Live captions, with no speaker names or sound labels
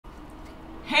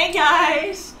Hey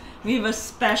guys, we have a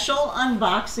special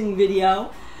unboxing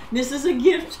video. This is a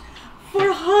gift for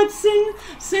Hudson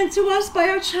sent to us by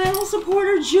our channel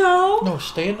supporter Joe. No,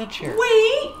 stay in the chair.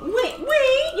 Wait,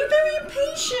 you're very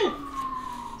impatient.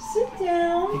 Sit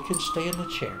down. You can stay in the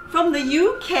chair. From the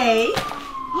UK.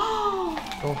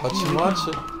 Oh, Hudson wants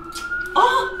it.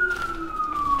 Oh!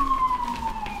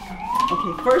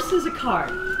 Okay, first is a card.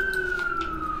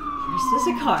 First is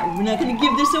a card. We're not going to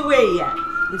give this away yet.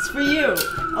 It's for you.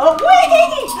 Oh,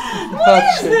 wait! What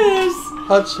is this?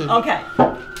 Hudson. Okay.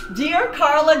 Dear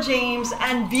Karla, James,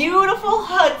 and beautiful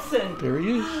Hudson. There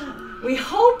he is. We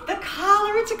hope the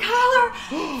collar, it's a collar,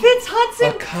 fits Hudson.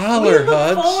 A collar, We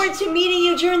look Huds. forward to meeting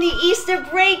you during the Easter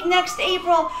break next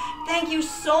April. Thank you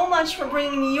so much for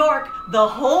bringing New York, the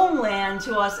homeland,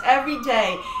 to us every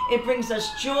day. It brings us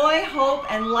joy, hope,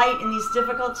 and light in these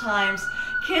difficult times.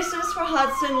 Kisses for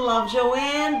Hudson. Love,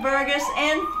 Joanne Burgess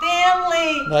and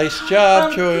family. Nice job,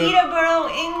 From Joanne. Peterborough,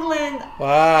 England.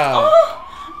 Wow. Oh,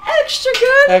 extra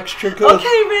good. Extra good.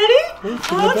 Okay, ready? What's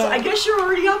in the Huds, bag? I guess you're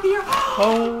already up here.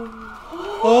 Oh.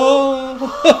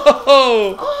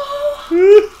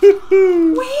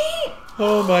 Wait.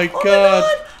 Oh my Oh my God.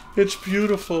 God. It's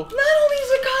beautiful. Not only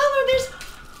is a collar, there's...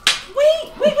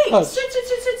 Wait. Huds.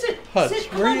 Sit. Huds,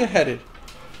 Sit, where are you on. headed?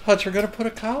 Huds, we're going to put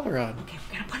a collar on. Okay,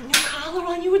 we're going to put a new collar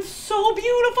on you. It's so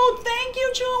beautiful. Thank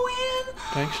you, Joanne.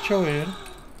 Thanks, Joanne.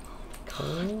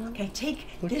 Oh, Okay, take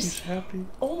look, this he's happy.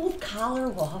 old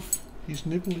collar off. He's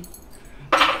nibbling.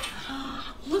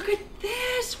 Look at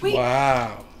this. Wait.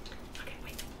 Wow. Okay,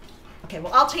 wait. Okay,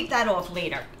 well, I'll take that off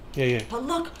later. Yeah. But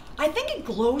look, I think it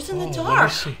glows in the Oh, dark. let me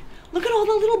see. Look at all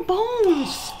the little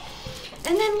bones.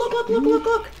 And then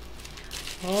look.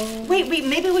 Oh. Wait,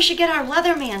 maybe we should get our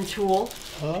Leatherman tool.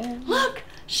 Oh. Look,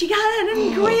 she got it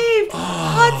engraved.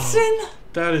 Hudson.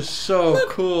 That is so Look,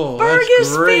 cool. Burgess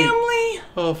That's great. family.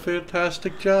 Oh,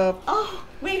 fantastic job. Oh,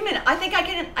 wait a minute. I think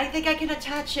I can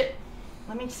attach it.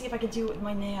 Let me see if I can do it with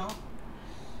my nail.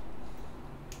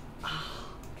 Oh,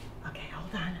 okay,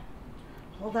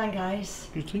 hold on, guys.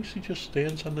 You think she just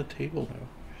stands on the table now?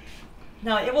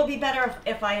 No, it will be better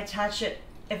if I attach it.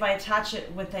 If I attach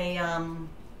it with a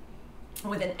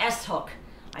with an S hook,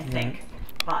 I think.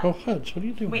 But Oh, Huds, what are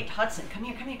you doing? wait, Hudson, come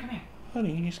here.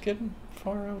 Honey, he's getting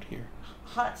far out here.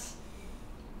 Huds.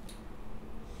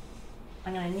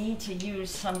 I'm gonna need to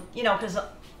use some, because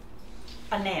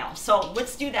a nail. So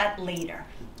let's do that later.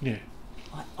 Yeah.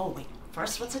 Oh wait,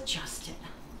 first let's adjust it.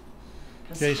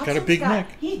 'Cause Yeah, he's got a Hudson's big neck.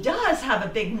 He does have a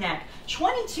big neck.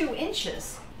 22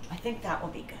 inches. I think that will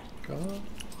be good. Go.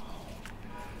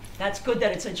 That's good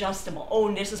that it's adjustable. Oh,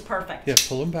 and this is perfect. Yeah,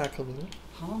 pull him back a little.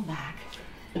 Pull him back.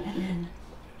 And then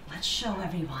let's show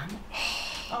everyone.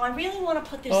 Oh, I really want to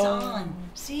put this Oh. on.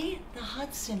 See? The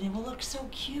Hudson. It will look so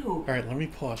cute. All right, let me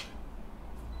pause.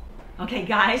 Okay,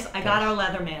 guys, I got our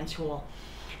Leatherman tool.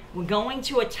 We're going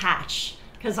to attach,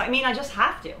 because I just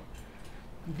have to.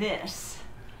 This,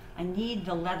 I need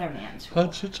the Leatherman tool.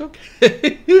 Huds, it's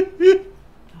okay.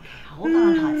 Hold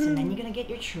on, Hudson, then you're going to get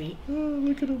your treat. Oh,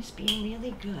 look at him. He's being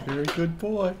really good. Very good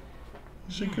boy.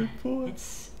 He's a good boy.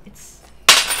 It's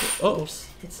Uh-oh.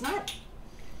 It's not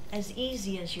as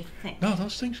easy as you think. No,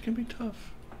 those things can be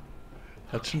tough.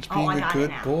 Hudson's Oh, being I a got good it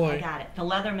now. boy. I got it. The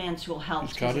Leatherman tool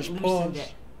helps. He's got 'cause his it loosened paws.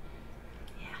 it.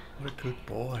 Yeah. What a good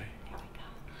boy. There we go.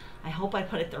 I hope I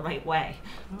put it the right way.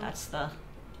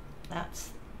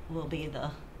 Will be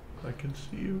the. I can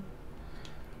see you.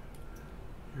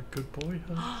 You're a good boy,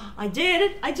 huh? I did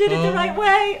it the right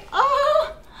way.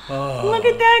 Oh, Oh. look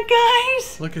at that,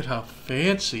 guys. Look at how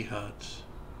fancy, Huds.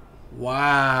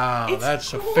 Wow, It's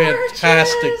that's a gorgeous.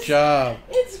 fantastic job.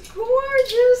 It's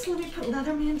gorgeous. Let me put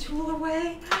Leatherman tool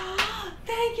away.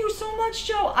 Thank you so much,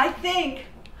 Joe. I think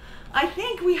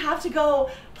we have to go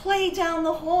play down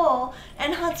the hall,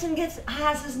 and Hudson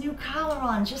has his new collar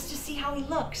on just to see how he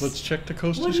looks. Let's check the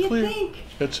coast What is do you clear. think?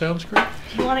 That sounds great.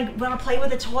 You want to play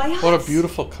with a toy, Hudson? What a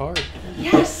beautiful card.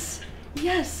 Yes.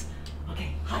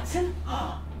 Okay, Hudson.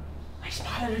 I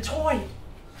spotted a toy.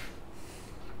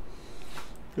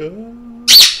 Oh.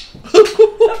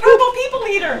 The purple people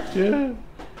eater. Yeah.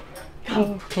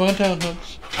 Oh, come on down,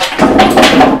 Huds.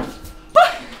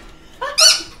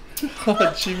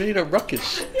 She made a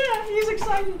ruckus. Yeah, he's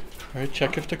excited. All right,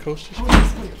 check if the coast is Oh, clear.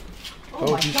 he's clear.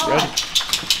 Oh, my he's God. ready.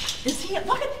 Is he?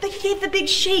 Look at he gave the big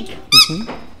shake.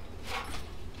 Mm-hmm.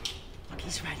 Look,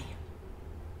 he's ready.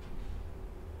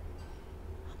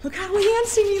 Look how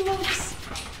handsome he looks.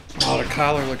 Oh, the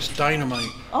collar looks dynamite.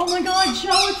 Oh my God, Joe,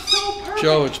 it's so perfect.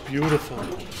 Joe, it's beautiful.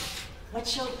 Let's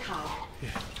show the collar. Yeah.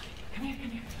 Come here.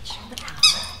 Let's show the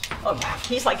collar. Oh,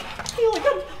 he's like,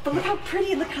 but look how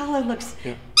pretty the collar looks.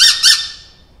 Yeah.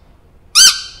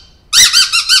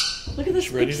 Look at this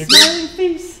He's ready big to go. smiling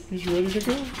face. He's ready to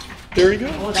go. There you go.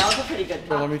 Oh, that was a pretty good Here,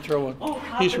 pop. let me throw one. Oh,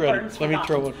 He's carpet ready. burns Let me forgotten.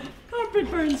 throw one. Carpet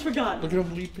burns forgotten. Look at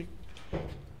him leaping.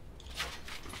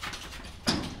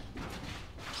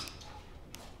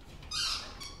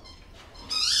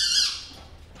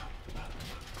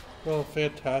 Oh,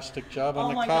 fantastic job on Oh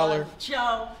the my collar. God,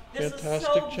 Joe, this is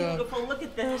Fantastic so job. beautiful. Look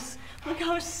at this. Look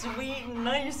how sweet and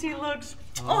nice he looks.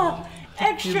 Oh, Oh, he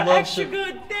extra, loves extra it.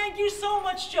 good. Thank you so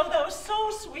much, Joe. That was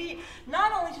so sweet.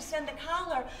 Not only to send the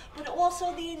collar, but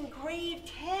also the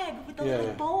engraved tag with the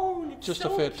little bone. It's Just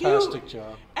so a fantastic cute.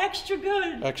 job. Extra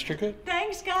good. Extra good.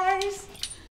 Thanks, guys.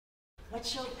 Let's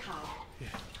show the collar. Yeah.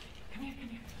 Come here, come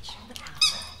here. Show the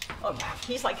collar. Oh,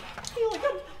 he's like, hey,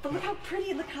 look how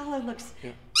pretty the collar looks.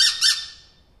 Yeah.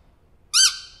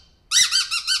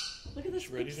 Look at this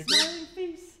He's ready big to go. smiling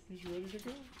face. He's ready to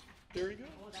go. There you go.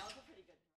 Oh, that was